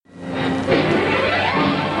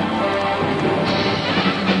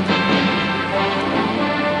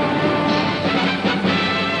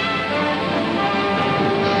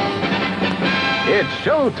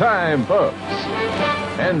showtime, folks.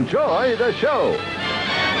 Enjoy the show.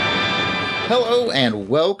 Hello and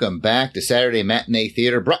welcome back to Saturday Matinee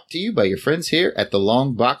Theater, brought to you by your friends here at the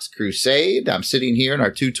Long Box Crusade. I'm sitting here in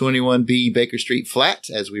our 221B Baker Street flat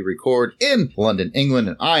as we record in London, England,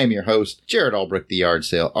 and I am your host, Jared Albrecht, the yard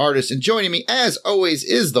sale artist. And joining me, as always,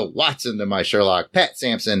 is the Watson to my Sherlock, Pat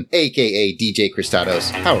Sampson, a.k.a. DJ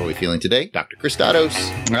Christados. How are we feeling today, Dr. Christados?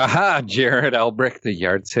 Aha, Jared Albrecht, the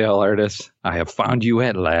yard sale artist. I have found you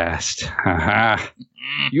at last. Aha.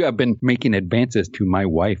 You have been making advances to my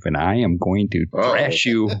wife, and I am going to thrash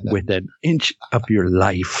you with an inch of your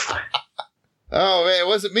life. Oh, man, it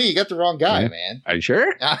wasn't me. You got the wrong guy, man. Are you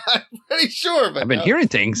sure? I'm pretty sure. But I've been hearing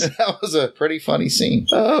things. That was a pretty funny scene.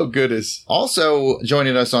 Oh, goodness. Also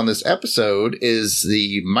joining us on this episode is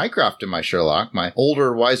the Mycroft in my Sherlock, my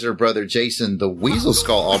older, wiser brother, Jason, the Weasel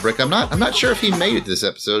Skull Albrecht. I'm not sure if he made it this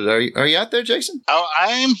episode. Are you out there, Jason? Oh,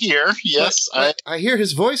 I am here. Yes. I hear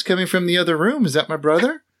his voice coming from the other room. Is that my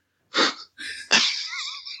brother?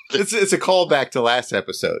 It's a callback to last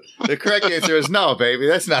episode. The correct answer is no, baby.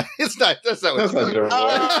 That's not what Oh, my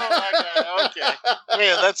God. Okay.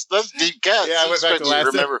 Man, that's deep cut. Yeah, I went back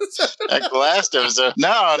to last episode.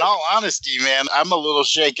 No, in all honesty, man, I'm a little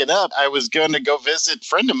shaken up. I was going to go visit a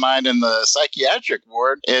friend of mine in the psychiatric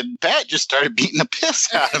ward, and Pat just started beating the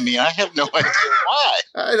piss out of me. I have no idea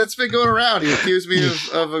why. That's been going around. He accused me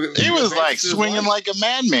of he was like swinging like a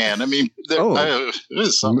madman. I mean, it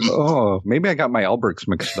was something. Oh, maybe I got my Albrechts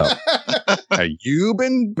mixed up. Have you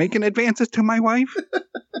been making advances to my wife?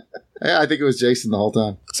 Yeah, I think it was Jason the whole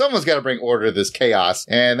time. Someone's got to bring order to this chaos,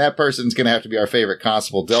 and that person's going to have to be our favorite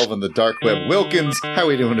constable, delving the dark web. Wilkins, how are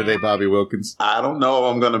we doing today, Bobby Wilkins? I don't know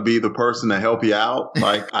if I'm going to be the person to help you out.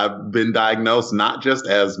 Like, I've been diagnosed not just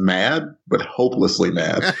as mad, but hopelessly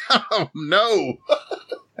mad. Oh, no.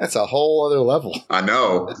 That's a whole other level. I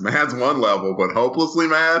know. Mad's one level, but hopelessly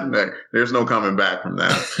mad? There's no coming back from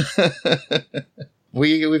that.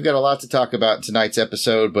 We've got a lot to talk about in tonight's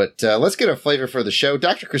episode, but let's get a flavor for the show.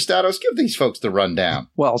 Dr. Christados, give these folks the rundown.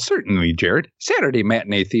 Well, certainly, Jared. Saturday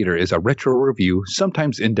Matinee Theater is a retro review,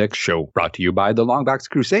 sometimes index show, brought to you by the Long Box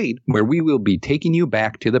Crusade, where we will be taking you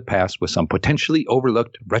back to the past with some potentially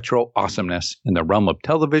overlooked retro awesomeness in the realm of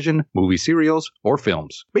television, movie serials, or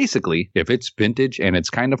films. Basically, if it's vintage and it's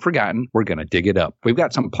kind of forgotten, we're going to dig it up. We've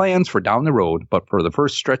got some plans for down the road, but for the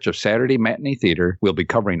first stretch of Saturday Matinee Theater, we'll be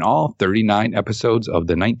covering all 39 episodes of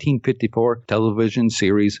the 1954 television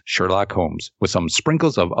series Sherlock Holmes, with some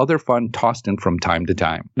sprinkles of other fun tossed in from time to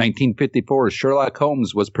time. 1954's Sherlock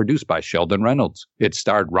Holmes was produced by Sheldon Reynolds. It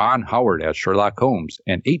starred Ron Howard as Sherlock Holmes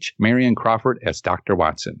and H. Marion Crawford as Dr.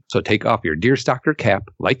 Watson. So take off your deerstalker cap,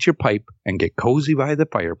 light your pipe, and get cozy by the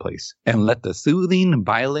fireplace, and let the soothing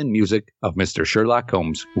violin music of Mr. Sherlock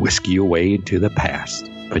Holmes whisk you away into the past.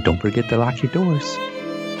 But don't forget to lock your doors.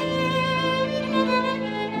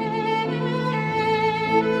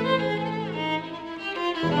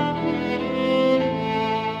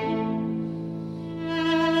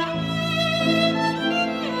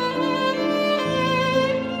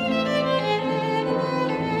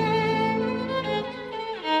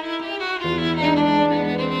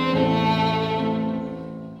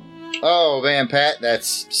 Oh, man, Pat,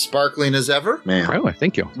 that's sparkling as ever. Man. Oh,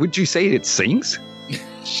 thank you. Would you say it sings?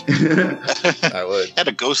 I would. Had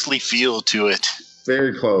a ghostly feel to it.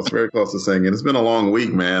 Very close to singing. It's been a long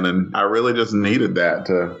week, man, and I really just needed that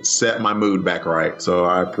to set my mood back right. So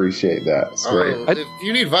I appreciate that. It's great. If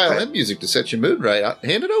you need violin music to set your mood right,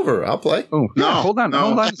 hand it over. I'll play. Oh, No, yeah, hold on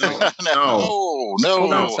a second. No.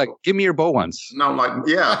 Hold on a second. Give me your bow once. No, like,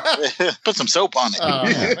 yeah. Put some soap on it. Oh,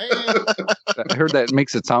 man. I heard that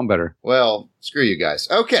makes it sound better. Well, screw you guys.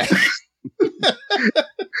 Okay.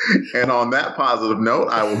 And on that positive note,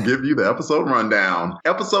 I will give you the episode rundown.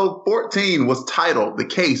 Episode 14 was titled The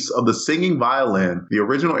Case of the Singing Violin. The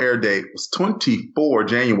original air date was 24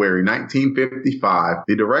 January 1955.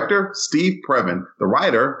 The director, Steve Previn. The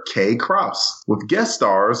writer, Kay Krause. With guest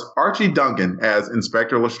stars Archie Duncan as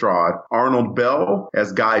Inspector Lestrade, Arnold Bell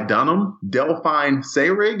as Guy Dunham, Delphine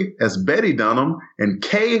Seyrig as Betty Dunham, and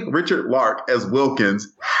K. Richard Lark as Wilkins.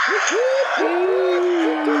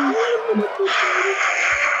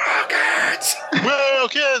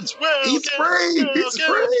 Wilkins! He's free! He's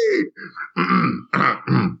free!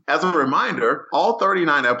 As a reminder, all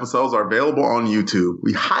 39 episodes are available on YouTube.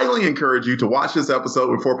 We highly encourage you to watch this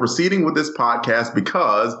episode before proceeding with this podcast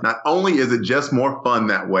because not only is it just more fun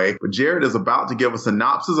that way, but Jared is about to give a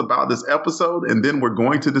synopsis about this episode and then we're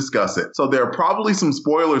going to discuss it. So there are probably some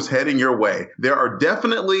spoilers heading your way. There are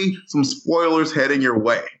definitely some spoilers heading your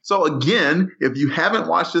way. So again, if you haven't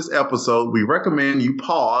watched this episode, we recommend you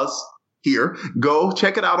pause, here, go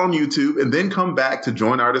check it out on YouTube and then come back to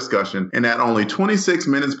join our discussion. And at only 26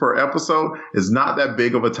 minutes per episode is not that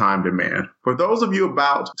big of a time demand. For those of you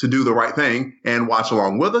about to do the right thing and watch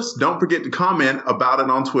along with us, don't forget to comment about it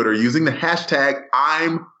on Twitter using the hashtag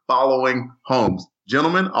 #I'mFollowingHolmes.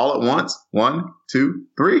 Gentlemen, all at once. 1, 2,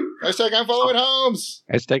 3. Hashtag I'm following Holmes.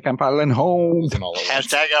 Hashtag I'm following Holmes.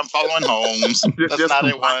 Hashtag I'm following Holmes. That's Just not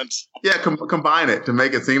combine- at ononce. Yeah, combine it to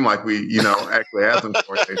make it seem like we, actually have some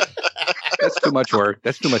coordination. That's too much work.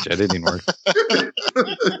 That's too much editing work.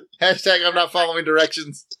 Hashtag I'm not following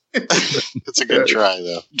directions. It's a good try,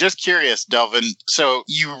 though. Just curious, Delvin. So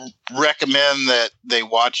you recommend that they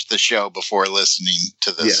watch the show before listening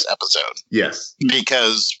to this episode? Yes.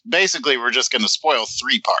 Because basically we're just going to spoil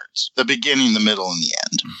 3 parts. The beginning, the middle, and the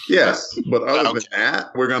end. Yes. But other than that,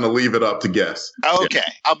 we're going to leave it up to guess. Okay.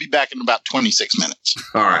 Yeah. I'll be back in about 26 minutes.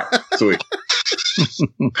 All right. Sweet.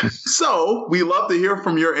 So we love to hear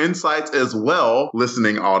from your insights as well,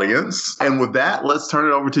 listening audience. And with that, let's turn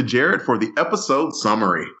it over to Jared for the episode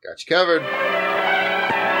summary. Got you covered.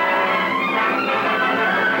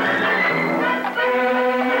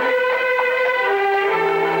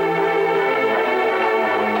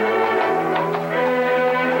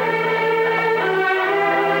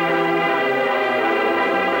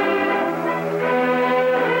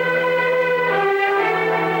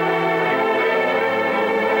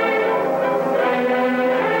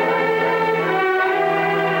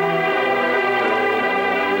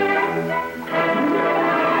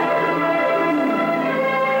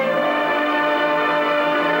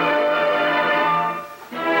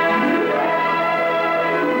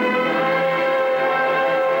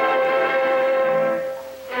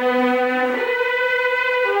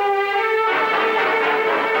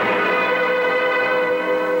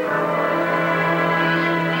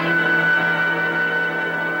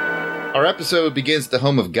 Our episode begins at the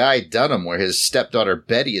home of Guy Dunham, where his stepdaughter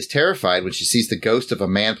Betty is terrified when she sees the ghost of a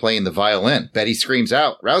man playing the violin. Betty screams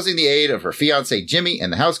out, rousing the aid of her fiancé Jimmy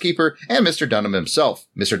and the housekeeper and Mr. Dunham himself.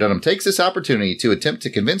 Mr. Dunham takes this opportunity to attempt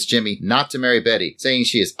to convince Jimmy not to marry Betty, saying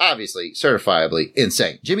she is obviously certifiably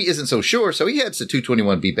insane. Jimmy isn't so sure, so he heads to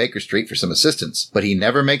 221B Baker Street for some assistance. But he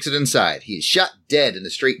never makes it inside. He is shot dead in the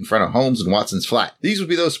street in front of Holmes and Watson's flat. These would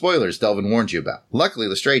be those spoilers Delvin warned you about. Luckily,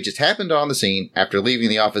 Lestrade just happened on the scene after leaving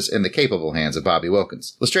the office in the capable hands of Bobby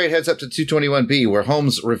Wilkins. Lestrade heads up to 221B, where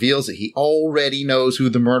Holmes reveals that he already knows who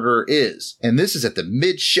the murderer is. And this is at the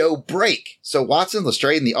mid-show break. So Watson,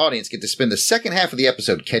 Lestrade, and the audience get to spend the second half of the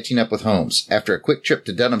episode catching up with Holmes. After a quick trip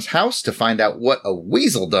to Dunham's house to find out what a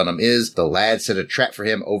weasel Dunham is, the lad set a trap for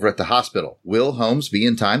him over at the hospital. Will Holmes be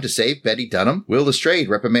in time to save Betty Dunham? Will Lestrade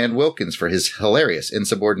reprimand Wilkins for his hilarious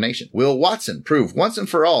insubordination? Will Watson prove once and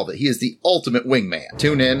for all that he is the ultimate wingman?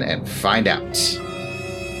 Tune in and find out.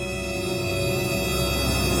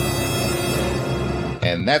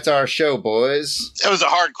 And that's our show, boys. That was a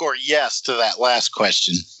hardcore yes to that last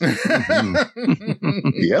question.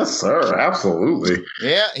 Yes, sir. Absolutely.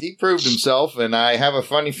 Yeah, he proved himself, and I have a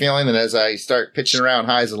funny feeling that as I start pitching around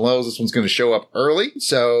highs and lows, this one's going to show up early.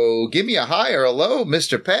 So give me a high or a low,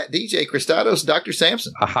 Mr. Pat, DJ Christados, Dr.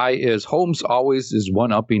 Sampson. A high is Holmes always is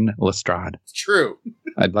one-upping Lestrade. It's true.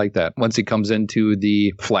 I'd like that. Once he comes into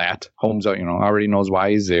the flat, Holmes, already knows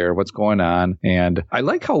why he's there, what's going on. And I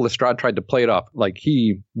like how Lestrade tried to play it up like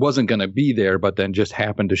he wasn't going to be there, but then just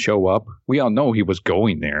happened to show up. We all know he was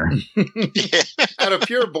going there. Out of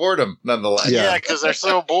pure boredom, nonetheless. Yeah, because they're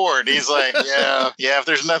so bored. He's like, yeah, if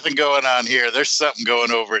there's nothing going on here, there's something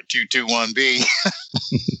going over at 221B.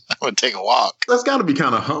 I would take a walk. That's got to be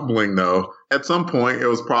kind of humbling, though. At some point, it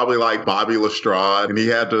was probably like Bobby Lestrade, and he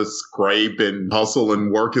had to scrape and hustle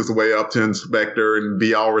and work his way up to inspector and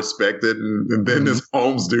be all respected. And then this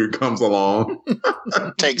Holmes dude comes along.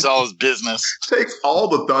 Takes all his business. Takes all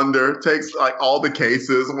the thunder, takes like all the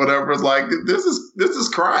cases, whatever. It's like, this is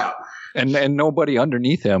crap. And nobody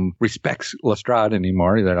underneath him respects Lestrade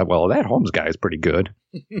anymore. They're like, well, that Holmes guy is pretty good.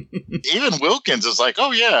 Even Wilkins is like,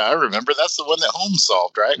 oh, yeah, I remember. That's the one that Holmes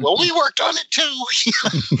solved, right? Well, we worked on it, too.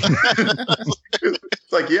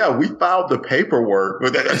 It's like, yeah, we filed the paperwork.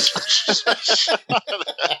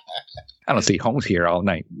 I don't see Holmes here all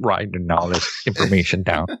night writing all this information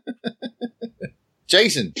down.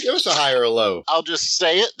 Jason, give us a high or a low. I'll just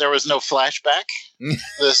say it. There was no flashback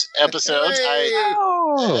this episode. I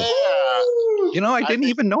didn't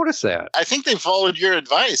even notice that. I think they followed your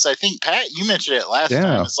advice. I think, Pat, you mentioned it last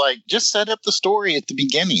time. It's like, just set up the story at the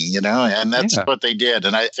beginning, and that's what they did.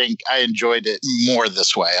 And I think I enjoyed it more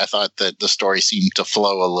this way. I thought that the story seemed to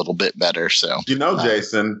flow a little bit better. So,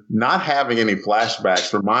 Jason, not having any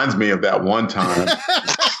flashbacks reminds me of that one time.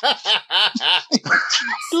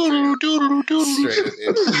 Doodle, doodle, doodle. Straight at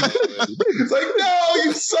him. It's like, no,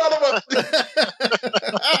 you son of a.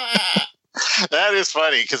 That is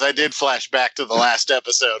funny because I did flash back to the last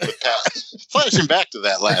episode with Pat. Flashing back to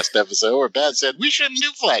that last episode where Pat said we shouldn't do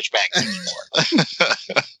flashbacks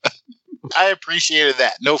anymore. I appreciated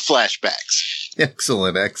that. No flashbacks.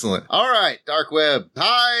 Excellent, excellent. All right, Dark Web,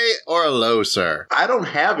 high or low, sir? I don't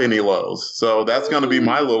have any lows, so that's going to be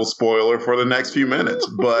my little spoiler for the next few minutes.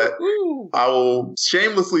 But I will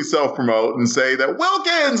shamelessly self-promote and say that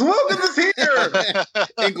Wilkins is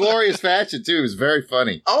here. In glorious fashion, too. It was very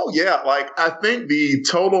funny. Oh, yeah. Like, I think the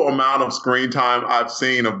total amount of screen time I've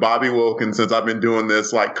seen of Bobby Wilkins since I've been doing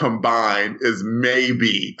this, like, combined is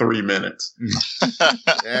maybe 3 minutes.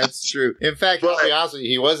 That's true. In fact, I'll be honest with you,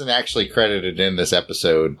 he wasn't actually credited in this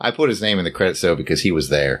episode. I put his name in the credits, though, because he was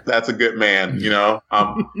there. That's a good man, you know?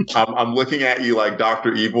 I'm looking at you like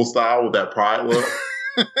Dr. Evil style with that pride look.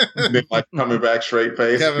 Then, like, coming back straight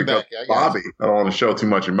face. Bobby, I don't want to show too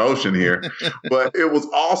much emotion here, but it was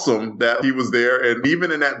awesome that he was there. And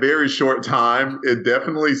even in that very short time, it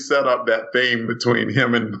definitely set up that theme between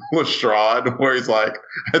him and Lestrade, where he's like,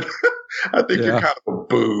 I think you're kind of a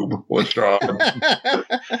boob, Lestrade.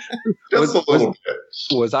 Just a little bit.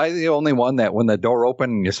 Was I the only one that when the door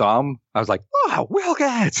opened and you saw him, I was like, "Oh,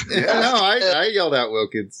 Wilkins!" Yeah, no, I yelled out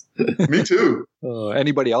Wilkins. Me too.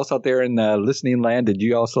 Anybody else out there in listening land? Did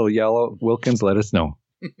you also yell out Wilkins? Let us know.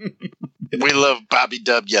 We love Bobby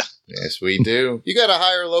W. Yes, we do. You got a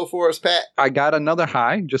high or low for us, Pat? I got another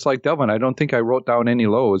high, just like Delvin. I don't think I wrote down any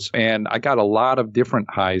lows, and I got a lot of different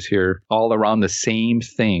highs here, all around the same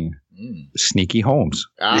thing. Sneaky Holmes.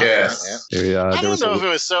 Yes. Yeah. I don't know if it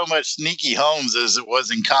was so much Sneaky Holmes as it was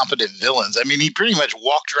incompetent villains. I mean, he pretty much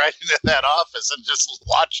walked right into that office and just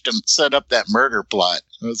watched him set up that murder plot.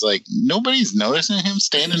 I was like, nobody's noticing him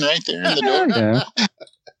standing right there in the door. Yeah.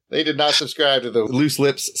 They did not subscribe to the loose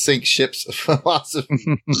lips sink ships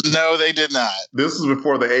philosophy. No, they did not. This is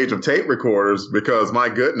before the age of tape recorders because, my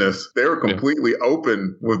goodness, they were completely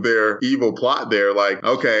open with their evil plot there. Like,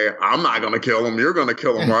 okay, I'm not going to kill him. You're going to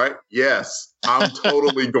kill him, right? Yes, I'm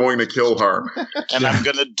totally going to kill her. And I'm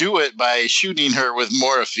going to do it by shooting her with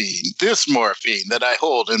morphine. This morphine that I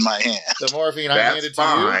hold in my hand. The morphine I That's handed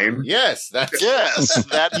fine. to you? Yes, that's Yes,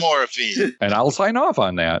 that morphine. And I'll sign off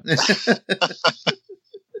on that.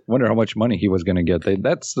 Wonder how much money he was going to get.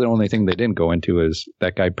 That's the only thing they didn't go into is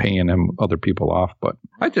that guy paying him other people off. But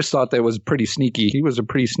I just thought that was pretty sneaky. He was a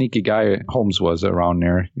pretty sneaky guy. Holmes was around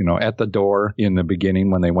there, you know, at the door in the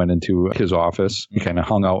beginning when they went into his office. He kind of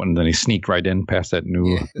hung out and then he sneaked right in past that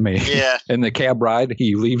new maid. Yeah. And the cab ride,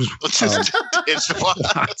 he leaves. Just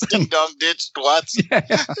Ding dong ditched Watson. Yeah.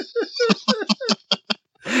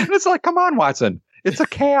 And it's like, come on, Watson. It's a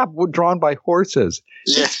cab drawn by horses.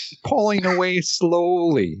 Yeah. Pulling away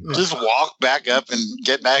slowly. Just walk back up and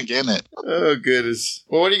get back in it. Oh, goodness.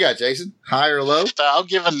 Well, what do you got, Jason? High or low? So I'll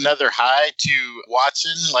give another high to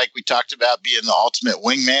Watson, like we talked about being the ultimate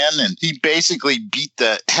wingman. And he basically beat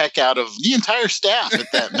the heck out of the entire staff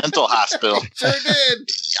at that mental hospital. Sure did.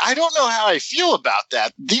 I don't know how I feel about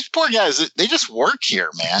that. These poor guys, they just work here,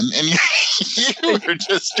 man. And you are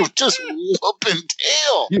just whooping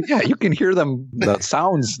tail. Yeah, you can hear them, the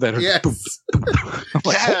sounds that are. Yes.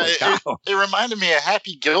 Like, Yeah, holy cow. it reminded me of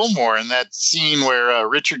Happy Gilmore in that scene where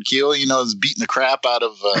Richard Keel, is beating the crap out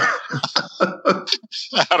of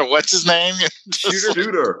what's his name?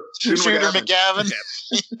 Shooter McGavin.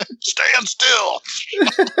 Stand still.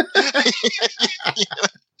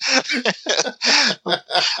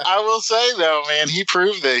 I will say though, man, he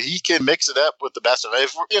proved that he can mix it up with the best of it.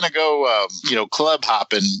 If we're gonna go, club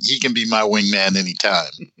hopping, he can be my wingman anytime.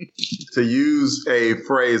 To use a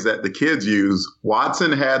phrase that the kids use,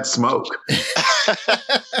 Watson had smoke.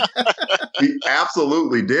 He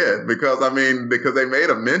absolutely did because they made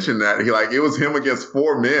him mention that it was him against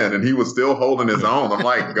four men and he was still holding his own. I'm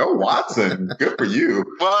like, go Watson, good for you.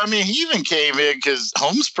 Well, I mean, he even came in because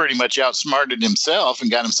Holmes pretty much outsmarted himself and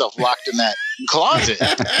got himself locked in that closet.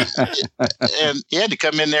 And he had to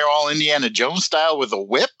come in there all Indiana Jones style with a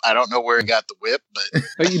whip. I don't know where he got the whip,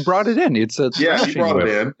 but He brought it in. It's a He brought whip.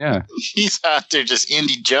 it in. Yeah. he's out there just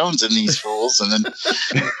Indy Jones in these fools, and then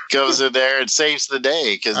goes in there and saves the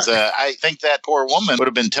day because I think that poor woman would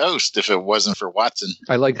have been toast if it wasn't for Watson.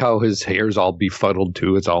 I like how his hair's all befuddled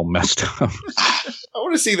too. It's all messed up. I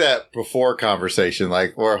want to see that before conversation,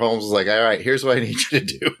 where Holmes was like, all right, here's what I need you to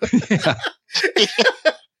do.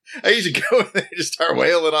 I need you to go in there and just start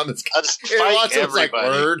wailing on this guy. I just fight Watson's like, everybody.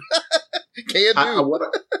 word. Can't do.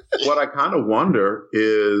 What I kind of wonder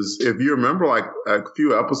is if you remember, like a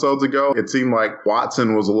few episodes ago, it seemed like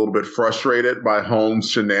Watson was a little bit frustrated by Holmes'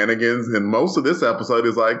 shenanigans. And most of this episode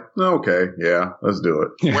is like, okay, yeah, let's do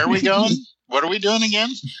it. Where are we going? What are we doing again?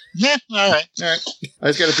 Yeah, all right. All right. I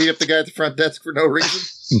just got to beat up the guy at the front desk for no reason.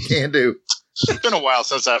 Can do. It's been a while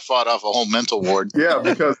since I fought off a whole mental ward. Yeah,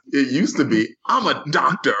 because it used to be, I'm a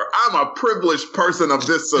doctor. I'm a privileged person of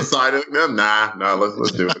this society. Nah,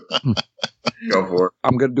 let's do it. Go for it.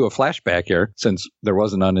 I'm going to do a flashback here since there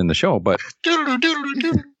wasn't none in the show, but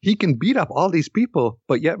he can beat up all these people.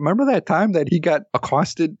 But yet, remember that time that he got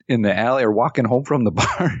accosted in the alley or walking home from the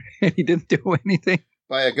bar and he didn't do anything?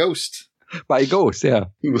 By a ghost. By a ghost, yeah.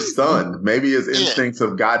 He was stunned. Maybe his instincts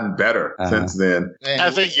have gotten better since then. I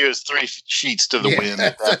think he was 3 sheets to the wind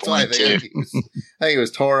at that point, too. I think he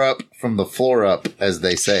was tore up from the floor up, as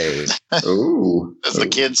they say. Ooh. As the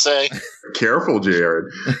kids say. Careful,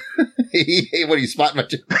 Jared. Hey, what are you spotting my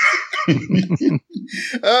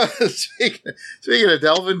speaking of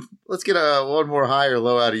Delvin, let's get one more high or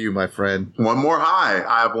low out of you, my friend. One more high.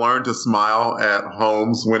 I've learned to smile at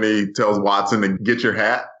Holmes when he tells Watson to get your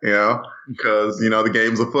hat, because, the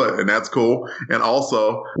game's afoot, and that's cool. And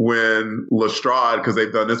also when Lestrade, because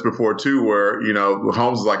they've done this before too, where,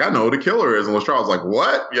 Holmes is like, I know who the killer is. And Lestrade's like,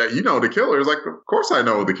 what? Yeah, you know who the killer is. Like, of course I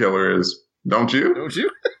know who the killer is. Don't you? Don't you?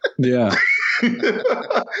 Yeah.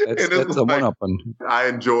 That's a one-up-un. I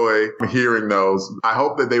enjoy hearing those. I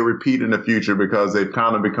hope that they repeat in the future because they've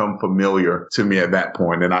kind of become familiar to me at that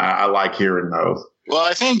point, and I like hearing those. Well,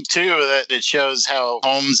 I think, too, that it shows how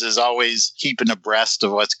Holmes is always keeping abreast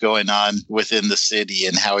of what's going on within the city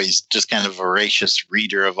and how he's just kind of a voracious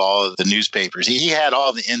reader of all of the newspapers. He had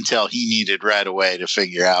all the intel he needed right away to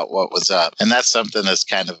figure out what was up. And that's something that's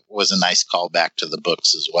kind of was a nice callback to the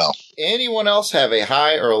books as well. Anyone else have a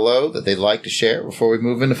high or a low that they'd like to share before we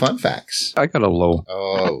move into fun facts? I got a low.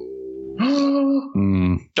 Oh.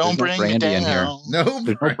 Don't bring brandy it down. in here. No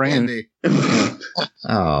There's no brandy.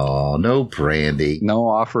 Oh, no brandy. No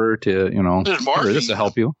offer to, There's morphine. this to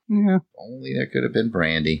help you. Yeah. Only there could have been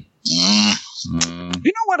brandy. You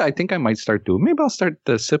know what I think I might start doing? Maybe I'll start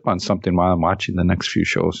to sip on something while I'm watching the next few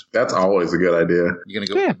shows. That's always a good idea. You going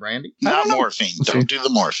to go with the brandy? Not morphine. Don't do the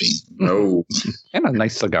morphine. No. And a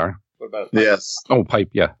nice cigar. What about Yes. Oh, pipe.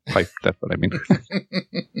 Yeah, pipe. That's what I mean.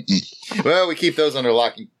 Well, we keep those under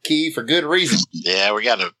lock and key for good reason. Yeah, we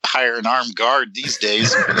got to hire an armed guard these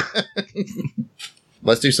days.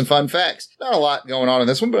 Let's do some fun facts. Not a lot going on in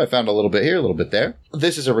this one, but I found a little bit here, a little bit there.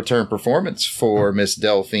 This is a return performance for Miss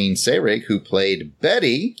Delphine Seyrig, who played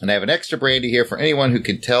Betty. And I have an extra brandy here for anyone who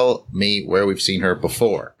can tell me where we've seen her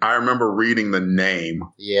before. I remember reading the name.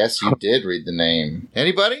 Yes, you did read the name.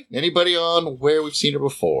 Anybody? Anybody on where we've seen her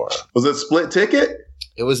before? Was it Split Ticket?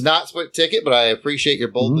 It was not Split Ticket, but I appreciate your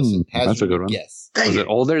boldness and hazard. That's a good one. Yes. Was it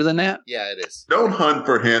older than that? Yeah, it is. Don't hunt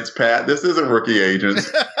for hints, Pat. This isn't Rookie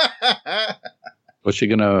Agents. Was she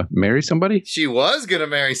going to marry somebody? She was going to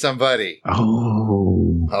marry somebody.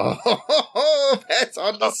 Oh. Oh, that's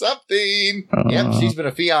onto something. Yep, she's been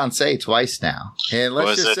a fiancé twice now. And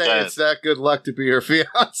let's just say it's not good luck to be her fiancé.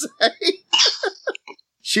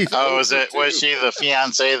 She's was she the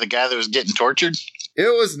fiancé, the guy that was getting tortured? It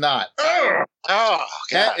was not. Oh, God.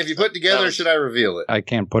 Kat, if you put together, should I reveal it? I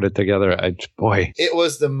can't put it together. Boy. It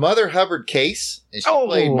was the Mother Hubbard case. And she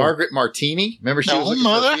played Margaret Martini. Remember, she was looking for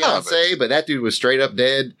a fiancé, but that dude was straight up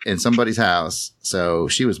dead in somebody's house. So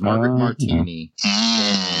she was Margaret Martini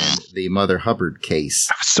in the Mother Hubbard case.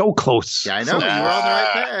 So close. Yeah, I know. You were on the right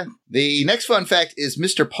path. The next fun fact is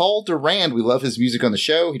Mr. Paul Durand. We love his music on the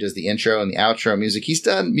show. He does the intro and the outro music. He's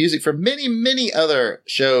done music for many, many other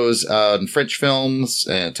shows in French films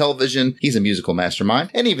and television. He's a musical mastermind.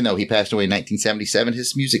 And even though he passed away in 1977,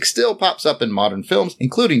 his music still pops up in modern films,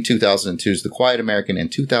 including 2002's The Quiet American and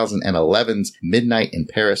 2011's Midnight in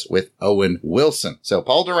Paris with Owen Wilson. So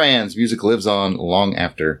Paul Durand's music lives on long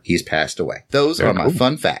after he's passed away. Those are my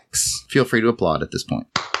fun facts. Feel free to applaud at this point.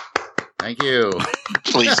 Thank you.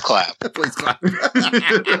 Please clap. Please clap.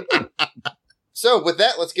 So with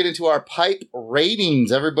that, let's get into our pipe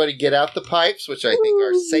ratings. Everybody get out the pipes, which I think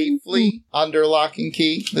are safely under lock and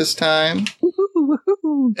key this time.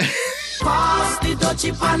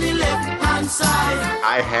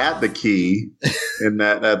 I had the key in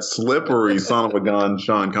that slippery son of a gun,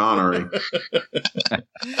 Sean Connery.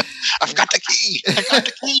 I've got the key. I got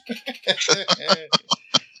the key.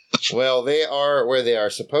 Well, they are where they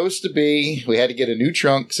are supposed to be. We had to get a new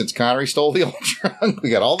trunk since Connery stole the old trunk.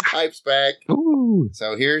 We got all the pipes back. Ooh.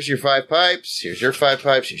 So here's your 5 pipes. Here's your 5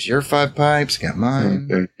 pipes. Here's your 5 pipes. Got mine.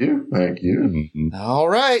 Thank you. Thank you. All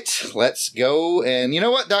right, let's go. And you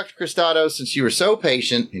know what, Dr. Cristado, since you were so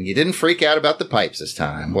patient and you didn't freak out about the pipes this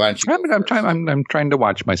time, why don't you? I'm trying to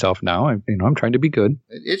watch myself now. I'm trying to be good.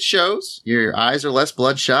 It shows. Your eyes are less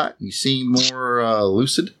bloodshot. You seem more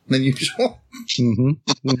lucid than usual.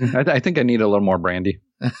 I think I need a little more brandy.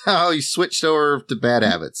 Oh, you switched over to bad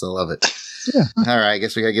habits. I love it. Yeah. All right, I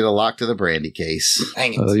guess we got to get a lock to the brandy case.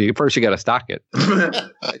 Hang it. First, you got to stock it.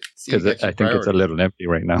 Because I think it's a little empty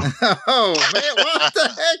right now. Oh, man, what the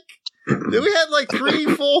heck? We had like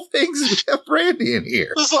 3 full things of brandy in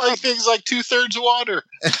here. It's like things like 2/3 water.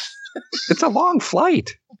 It's a long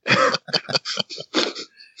flight.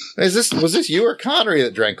 Was this you or Connery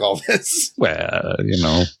that drank all this? Well,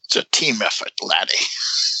 It's a team effort, laddie.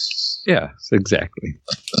 Yeah, exactly.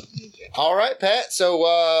 All right, Pat.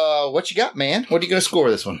 So what you got, man? What are you going to score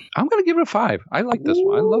this one? I'm going to give it a 5. I like this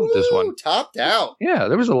one. I love this one. Topped out. Yeah,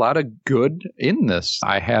 there was a lot of good in this.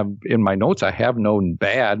 I have, in my notes, I have no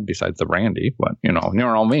bad besides the brandy, but, you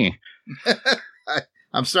know me.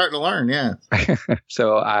 I'm starting to learn, yeah.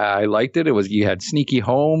 So I liked it. You had sneaky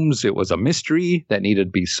Holmes. It was a mystery that needed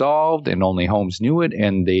to be solved, and only Holmes knew it.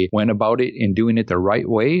 And they went about it in doing it the right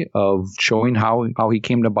way of showing how he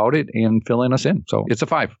came about it and filling us in. So it's a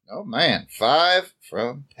 5. Oh, man. 5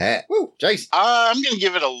 from Pat. Woo, Jason. I'm going to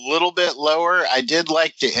give it a little bit lower. I did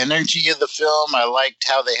like the energy of the film. I liked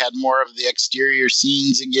how they had more of the exterior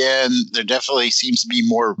scenes again. There definitely seems to be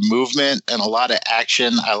more movement and a lot of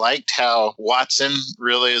action. I liked how Watson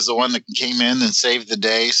really is the one that came in and saved the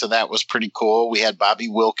day, so that was pretty cool. We had Bobby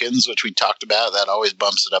Wilkins, which we talked about. That always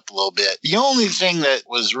bumps it up a little bit. The only thing that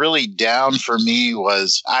was really down for me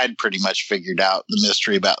was I'd pretty much figured out the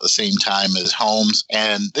mystery about the same time as Holmes,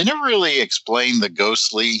 and they never really explained the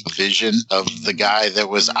ghostly vision of the guy that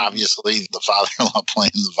was obviously the father-in-law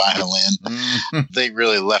playing the violin. They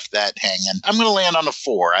really left that hanging. I'm going to land on a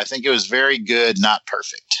 4. I think it was very good, not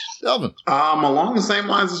perfect. Delvin. Along the same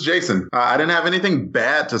lines as Jason. I didn't have anything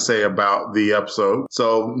bad to say about the episode.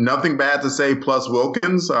 So nothing bad to say plus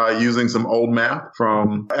Wilkins, using some old math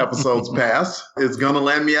from episodes past, is going to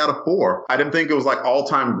land me at a 4. I didn't think it was like all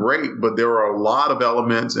time great, but there were a lot of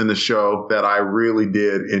elements in the show that I really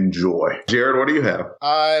did enjoy. Jared, what do you have?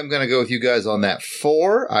 I'm going to go with you guys on that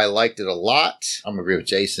 4. I liked it a lot. I'm going to agree with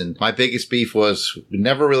Jason. My biggest beef was we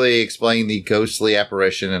never really explained the ghostly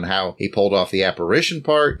apparition and how he pulled off the apparition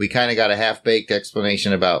part. We kind of got a half-baked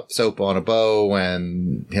explanation about Soap on a Bow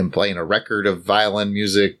and him playing a record of violin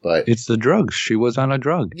music, but it's the drugs. She was on a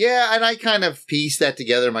drug. Yeah, and I kind of pieced that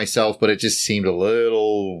together myself, but it just seemed a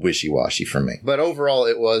little wishy-washy for me. But overall,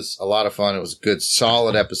 it was a lot of fun. It was a good,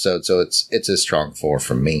 solid episode, so it's a strong 4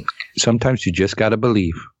 from me. Sometimes you just got to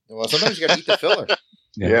believe. Well, sometimes you got to eat the filler.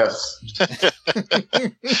 Yeah. Yes.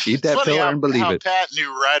 Eat that filler and believe it. Pat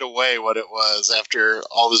knew right away what it was after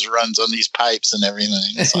all his runs on these pipes and everything.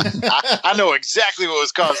 It's like, I know exactly what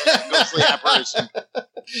was causing the ghostly apparition.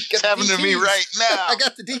 It's happening to me right now. I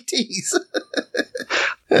got the DTs.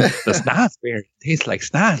 The snozzberries taste like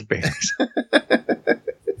snozzberries.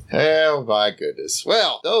 Oh, my goodness.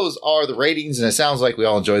 Well, those are the ratings, and it sounds like we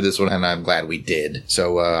all enjoyed this one, and I'm glad we did.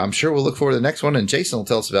 So I'm sure we'll look forward to the next one, and Jason will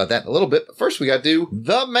tell us about that in a little bit. But first, we got to do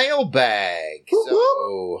the mailbag.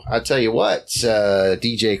 So I'll tell you what,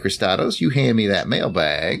 DJ Cristados, you hand me that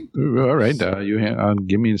mailbag. All right.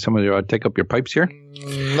 Give me some of your, take up your pipes here.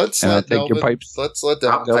 Let's let take your pipes. Let's let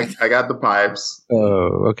Delvin. I got the pipes.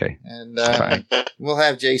 Oh, okay. And we'll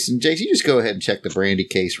have Jason. Jason, you just go ahead and check the brandy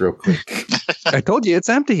case real quick. I told you it's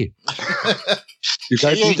empty. You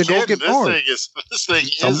guys need to go get more. This thing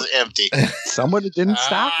is empty. Somebody didn't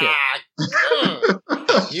stock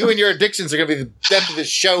it. You and your addictions are going to be the death of this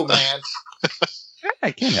show, man.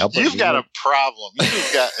 I can't help it. You've got a problem.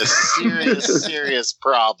 You've got a serious, serious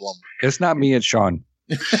problem. It's not me, it's Sean.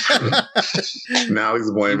 Now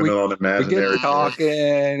he's blaming it on imaginary. We get talking,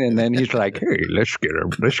 and then he's like, "Hey, let's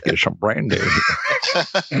get some brandy."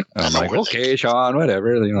 I'm like, "Okay, Sean,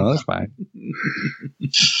 whatever. That's fine."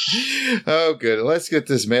 Oh, good. Let's get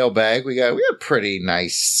this mailbag. We got a pretty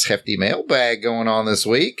nice, hefty mailbag going on this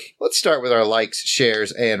week. Let's start with our likes,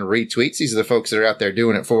 shares, and retweets. These are the folks that are out there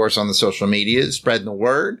doing it for us on the social media, spreading the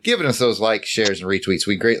word, giving us those likes, shares, and retweets.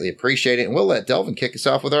 We greatly appreciate it, and we'll let Delvin kick us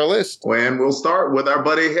off with our list. And we'll start with our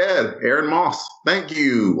buddy Head, Aaron Moss. Thank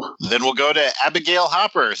you. Then we'll go to Abigail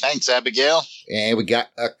Hopper. Thanks, Abigail. And we got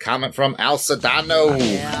a comment from Al Sedano.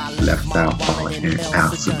 Left out falling in Al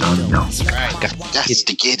Sedano. Right. Got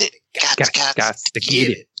to get it. Got to to get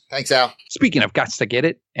it. Thanks, Al. Speaking of Gots to Get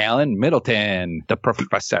It, Alan Middleton, the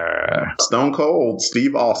professor. Stone Cold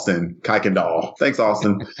Steve Austin, Kuykendall. Thanks,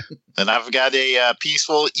 Austin. And I've got a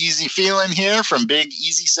peaceful, easy feeling here from Big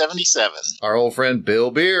Easy 77. Our old friend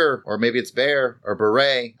Bill Beer, or maybe it's Bear or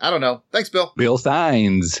Beret. I don't know. Thanks, Bill. Bill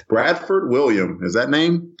Signs. Bradford William. Is that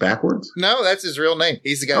name backwards? No, that's his real name.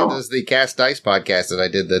 He's the guy who does the Cast Dice podcast that I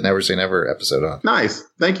did the Never Say Never epislet on. Nice.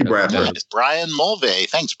 Thank you, Bradford. It's Brian Mulvey.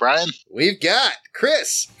 Thanks, Brian. We've got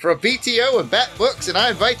Chris from BTO and Bat Books, and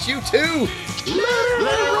I invite you to Let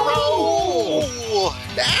it roll!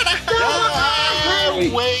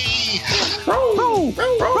 Away!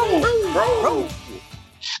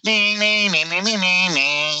 Nee, nee, nee, nee, nee, nee,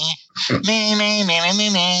 nee. Nee, nee, nee, nee, nee,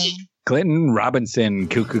 nee. Clinton Robinson,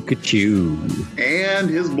 Cuckoo. And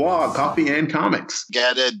his blog, Coffee and Comics.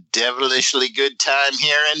 Got a devilishly good time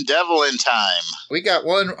here in Devil-in Time. We got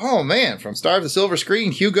one, oh man, from Star of the Silver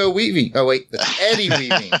Screen, Hugo Weaving. Oh wait, that's Eddie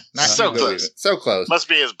Weaving. Not So Hugo close. Weaving. So close. Must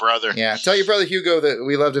be his brother. Yeah, tell your brother Hugo that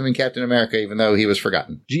we loved him in Captain America, even though he was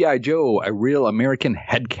forgotten. G.I. Joe, a real American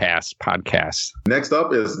headcast podcast. Next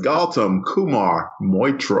up is Gautam Kumar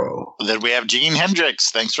Moitro. Then we have Gene Hendricks.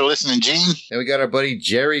 Thanks for listening, Gene. Then we got our buddy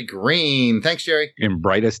Jerry Green. Thanks, Jerry. In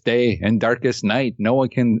brightest day and darkest night, no one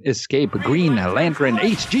can escape Green Lantern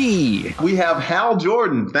HG. We have Hal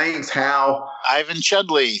Jordan. Thanks, Hal. Ivan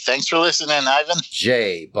Chudley. Thanks for listening, Ivan.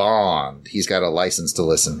 Jay Bond. He's got a license to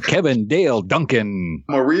listen. Kevin Dale Duncan.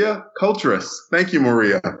 Maria Coutras. Thank you,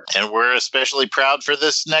 Maria. And we're especially proud for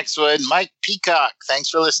this next one, Mike Peacock. Thanks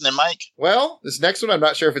for listening, Mike. Well, this next one, I'm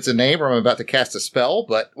not sure if it's a name or I'm about to cast a spell,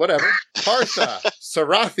 but whatever. Partha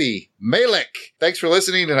Sarathi Malik. Thanks for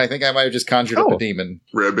listening, and I think I might have just conjured up a demon.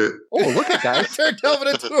 Ribbit. Oh, look at I guys. turned Delvin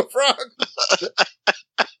into a frog.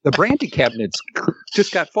 The brandy cabinets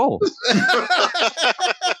just got full. And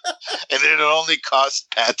it only cost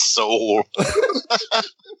Pat's soul.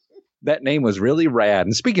 That name was really rad.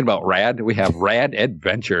 And speaking about rad, we have Rad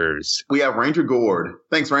Adventures. We have Ranger Gord.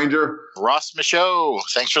 Thanks, Ranger. Ross Michaud.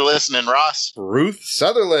 Thanks for listening, Ross. Ruth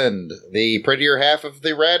Sutherland, the prettier half of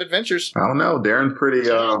the Rad Adventures. I don't know. Darren's pretty.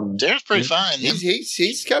 Darren's pretty fine.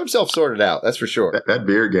 He's got himself sorted out, that's for sure. That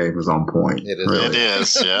beer game is on point. It is. Really. It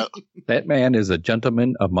is, yeah. That man is a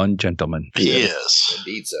gentleman among gentlemen. He is.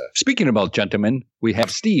 Indeed, sir. Speaking about gentlemen, we have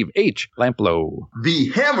Steve H. Lamplow. The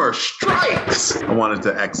hammer strikes. I wanted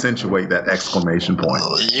to accentuate that exclamation point.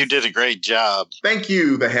 You did a great job. Thank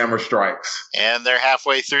you, the hammer strikes. And they're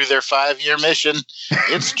halfway through their 5-year mission.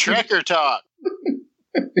 It's Trekker Talk.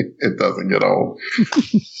 It doesn't get old.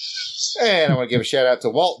 And I want to give a shout out to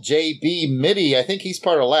Walt J.B. Mitty. I think he's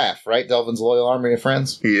part of Laugh, right? Delvin's Loyal Army of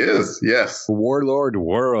Friends. He is, yes. Warlord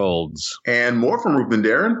Worlds. And more from Ruth and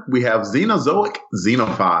Darren, we have Xenozoic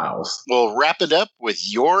Xenophiles. We'll wrap it up with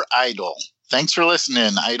Your Idol. Thanks for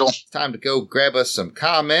listening, Idol. Time to go grab us some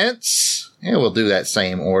comments. And we'll do that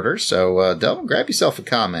same order. So, Delvin, grab yourself a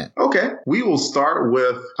comment. Okay, we will start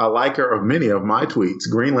with a liker of many of my tweets,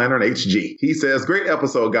 Green Lantern HG. He says, great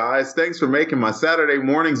episode, guys. Thanks for making my Saturday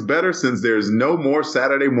mornings better since there's no more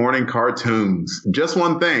Saturday morning cartoons. Just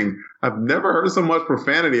one thing. I've never heard so much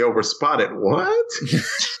profanity over Spotted. What?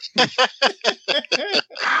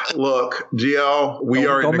 Look, GL, we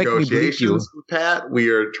are in negotiations with Pat. We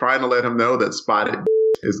are trying to let him know that Spotted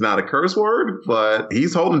is not a curse word, but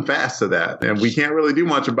he's holding fast to that. And we can't really do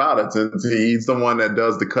much about it since he's the one that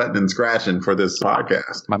does the cutting and scratching for this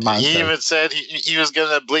podcast. My mom He said, even said he was going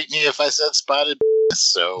to bleep me if I said spotted,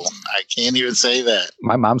 so I can't even say that.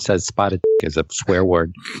 my mom says spotted is a swear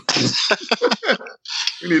word.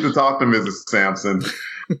 We need to talk to Mrs. Sampson.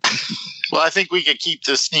 Well, I think we could keep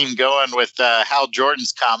this theme going with Hal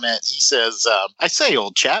Jordan's comment. He says, I say,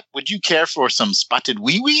 old chap, would you care for some spotted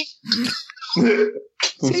wee-wee?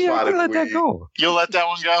 See, I can let that go. You'll let that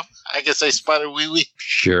one go? I can say spotted wee-wee?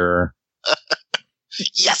 Sure.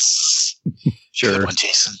 Yes! Sure. Good one,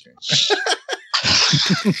 Jason.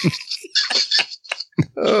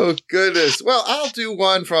 Oh, goodness. Well, I'll do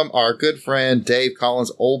one from our good friend Dave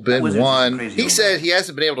Collins, Old Ben One. He said he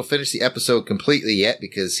hasn't been able to finish the episode completely yet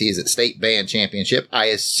because he's at State Band Championship. I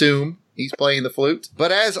assume he's playing the flute.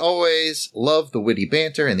 But as always, love the witty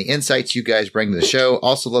banter and the insights you guys bring to the show.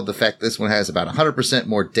 Also love the fact this one has about 100%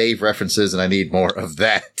 more Dave references, and I need more of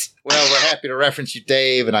that. Well, we're happy to reference you,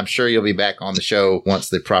 Dave, and I'm sure you'll be back on the show once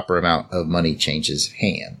the proper amount of money changes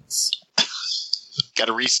hands. Got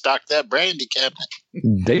to restock that brandy cabinet.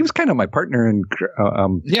 Dave's kind of my partner in,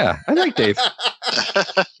 yeah, I like Dave.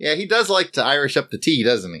 Yeah, he does like to Irish up the tea,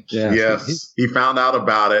 doesn't he? Yeah. Yes, he found out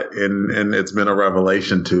about it, and it's been a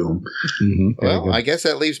revelation to him. Mm-hmm. Well, I guess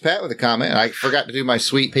that leaves Pat with a comment. I forgot to do my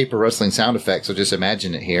sweet paper rustling sound effect, so just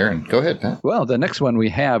imagine it here. And go ahead, Pat. Well, the next one we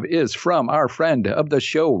have is from our friend of the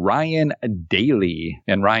show, Ryan Daly.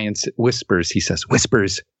 And Ryan whispers, he says,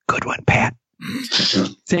 "Whispers, good one, Pat."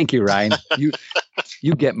 Thank you, Ryan.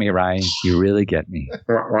 You get me, Ryan. You really get me.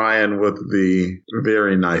 Ryan with the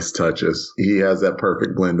very nice touches. He has that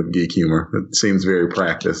perfect blend of geek humor. It seems very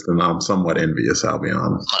practiced, and I'm somewhat envious, I'll be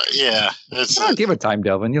honest. Yeah. Give it time,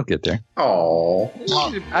 Delvin. You'll get there. Oh,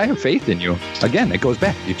 I have faith in you. Again, it goes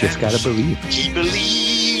back. You just got to believe. He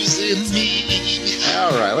believes in me.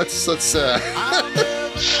 All right, let's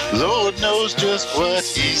Lord knows just what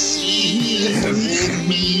he sees in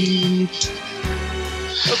me.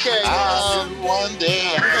 Okay. One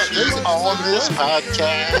day on this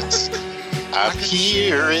podcast, I'm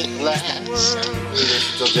here at last.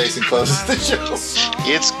 Until Jason closes the show.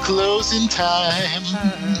 It's closing time.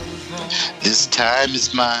 This time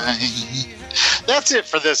is mine. That's it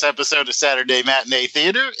for this episode of Saturday Matinee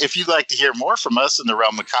Theater. If you'd like to hear more from us in the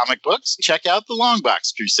realm of comic books, check out the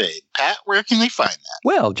Longbox Crusade. Pat, where can they find that?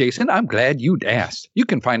 Well, Jason, I'm glad you'd asked. You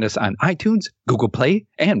can find us on iTunes, Google Play,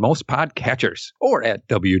 and most podcatchers, or at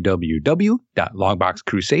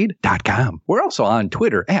www.longboxcrusade.com. We're also on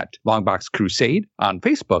Twitter at Longbox Crusade, on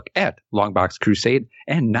Facebook at Longbox Crusade,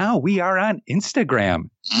 and now we are on Instagram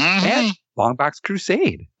at Longbox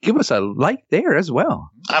Crusade. Give us a like there as well.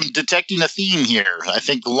 I'm detecting a theme here. I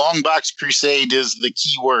think the Longbox Crusade is the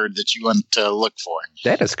key word that you want to look for.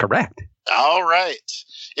 That is correct. All right.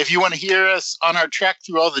 If you want to hear us on our trek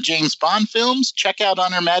through all the James Bond films, check out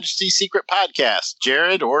On Her Majesty's Secret Podcast.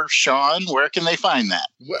 Jared or Sean, where can they find that?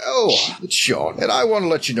 Well, it's Sean, and I want to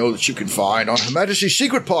let you know that you can find On Her Majesty's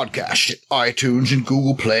Secret Podcast at iTunes and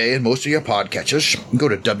Google Play and most of your podcatchers. Go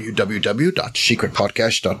to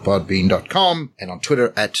www.secretpodcast.podbean.com and on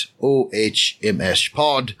Twitter at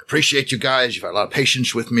OHMSPod. Appreciate you guys. You've had a lot of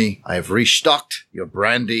patience with me. I have restocked your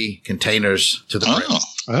brandy containers to the brim.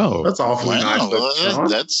 Oh, that's awfully nice.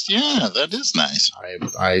 That is nice.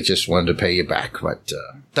 I just wanted to pay you back, but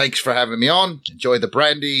thanks for having me on. Enjoy the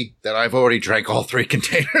brandy that I've already drank all 3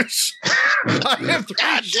 containers. I have 3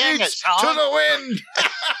 sheets to the wind.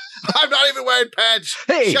 I'm not even wearing pants.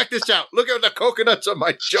 Hey. Check this out. Look at the coconuts on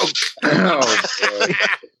my joke. Oh, boy.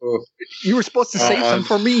 you were supposed to save some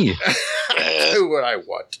for me. Do what I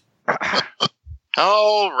want.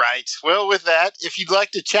 All right. Well, with that, if you'd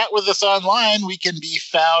like to chat with us online, we can be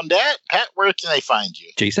found at, Pat, where can they find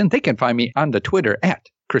you? Jason, they can find me on the Twitter at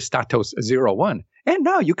Christatos01. And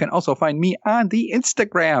now you can also find me on the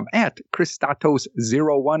Instagram at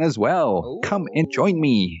Christatos01 as well. Ooh. Come and join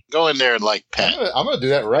me. Go in there and like Pat. I'm going to do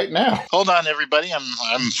that right now. Hold on, everybody. I'm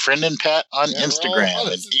friending Pat on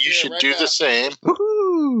Instagram, and you should do the same.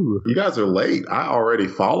 Woohoo! You guys are late. I already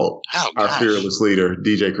followed our fearless leader,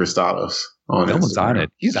 DJ Christatos, on Dylan's Instagram. on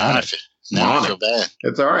it. He's on it. Now I feel bad.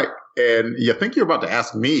 It's all right. And you think you're about to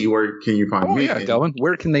ask me, where can you find me? Yeah, Dylan.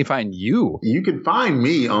 Where can they find you? You can find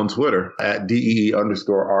me on Twitter at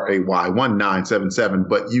DEE_RAY1977,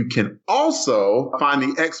 but you can also find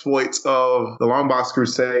the exploits of the Longbox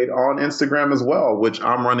Crusade on Instagram as well, which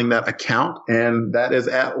I'm running that account, and that is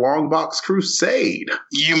at Longbox Crusade.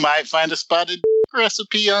 You might find a spotted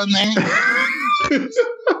recipe on there.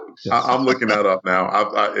 I'm looking that up now.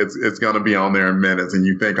 It's going to be on there in minutes, and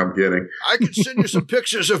you think I'm kidding. I can send you some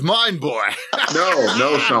pictures of mine, boy.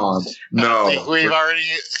 No, Sean. No. I think we've already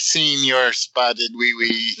seen your spotted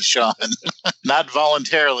wee-wee, Sean. Not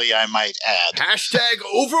voluntarily, I might add. Hashtag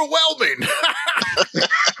overwhelming.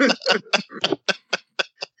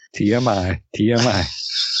 TMI.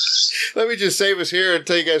 Let me just save us here and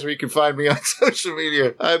tell you guys where you can find me on social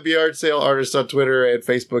media. I'm the Yard Sale Artist on Twitter and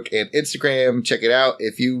Facebook and Instagram. Check it out.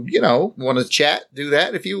 If you, want to chat, do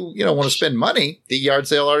that. If you, want to spend money,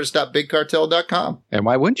 theyardsaleartist.bigcartel.com. And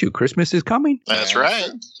why wouldn't you? Christmas is coming. That's right.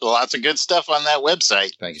 Lots of good stuff on that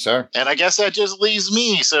website. Thank you, sir. And I guess that just leaves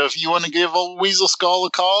me. So if you want to give old Weasel Skull a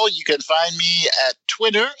call, you can find me at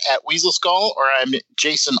Twitter at Weasel Skull, or I'm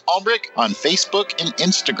Jason Albrick on Facebook and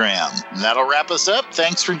Instagram. And that'll wrap us up.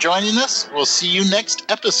 Thanks for joining us. We'll see you next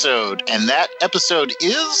episode. And that episode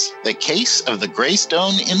is The Case of the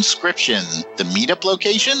Greystone Inscription. The meetup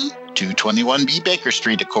location, 221B Baker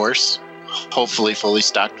Street, of course. Hopefully fully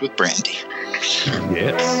stocked with brandy.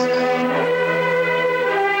 Yes.